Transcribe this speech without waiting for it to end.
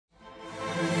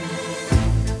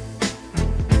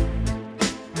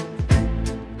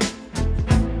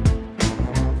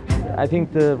I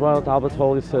think the Royal Albert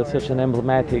Hall is such an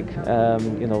emblematic,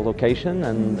 location,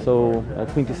 and so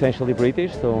quintessentially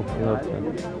British. So,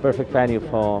 perfect venue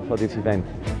for this event.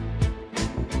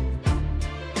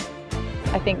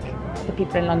 I think the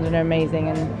people in London are amazing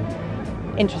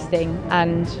and interesting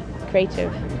and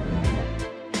creative.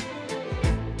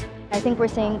 I think we're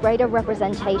seeing greater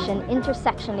representation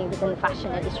intersectionally within the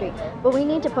fashion industry, but we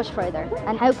need to push further.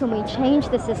 And how can we change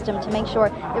the system to make sure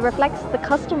it reflects the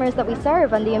customers that we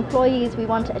serve and the employees we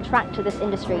want to attract to this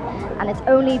industry? And it's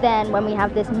only then when we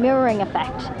have this mirroring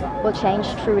effect will change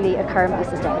truly occur and be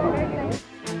sustainable.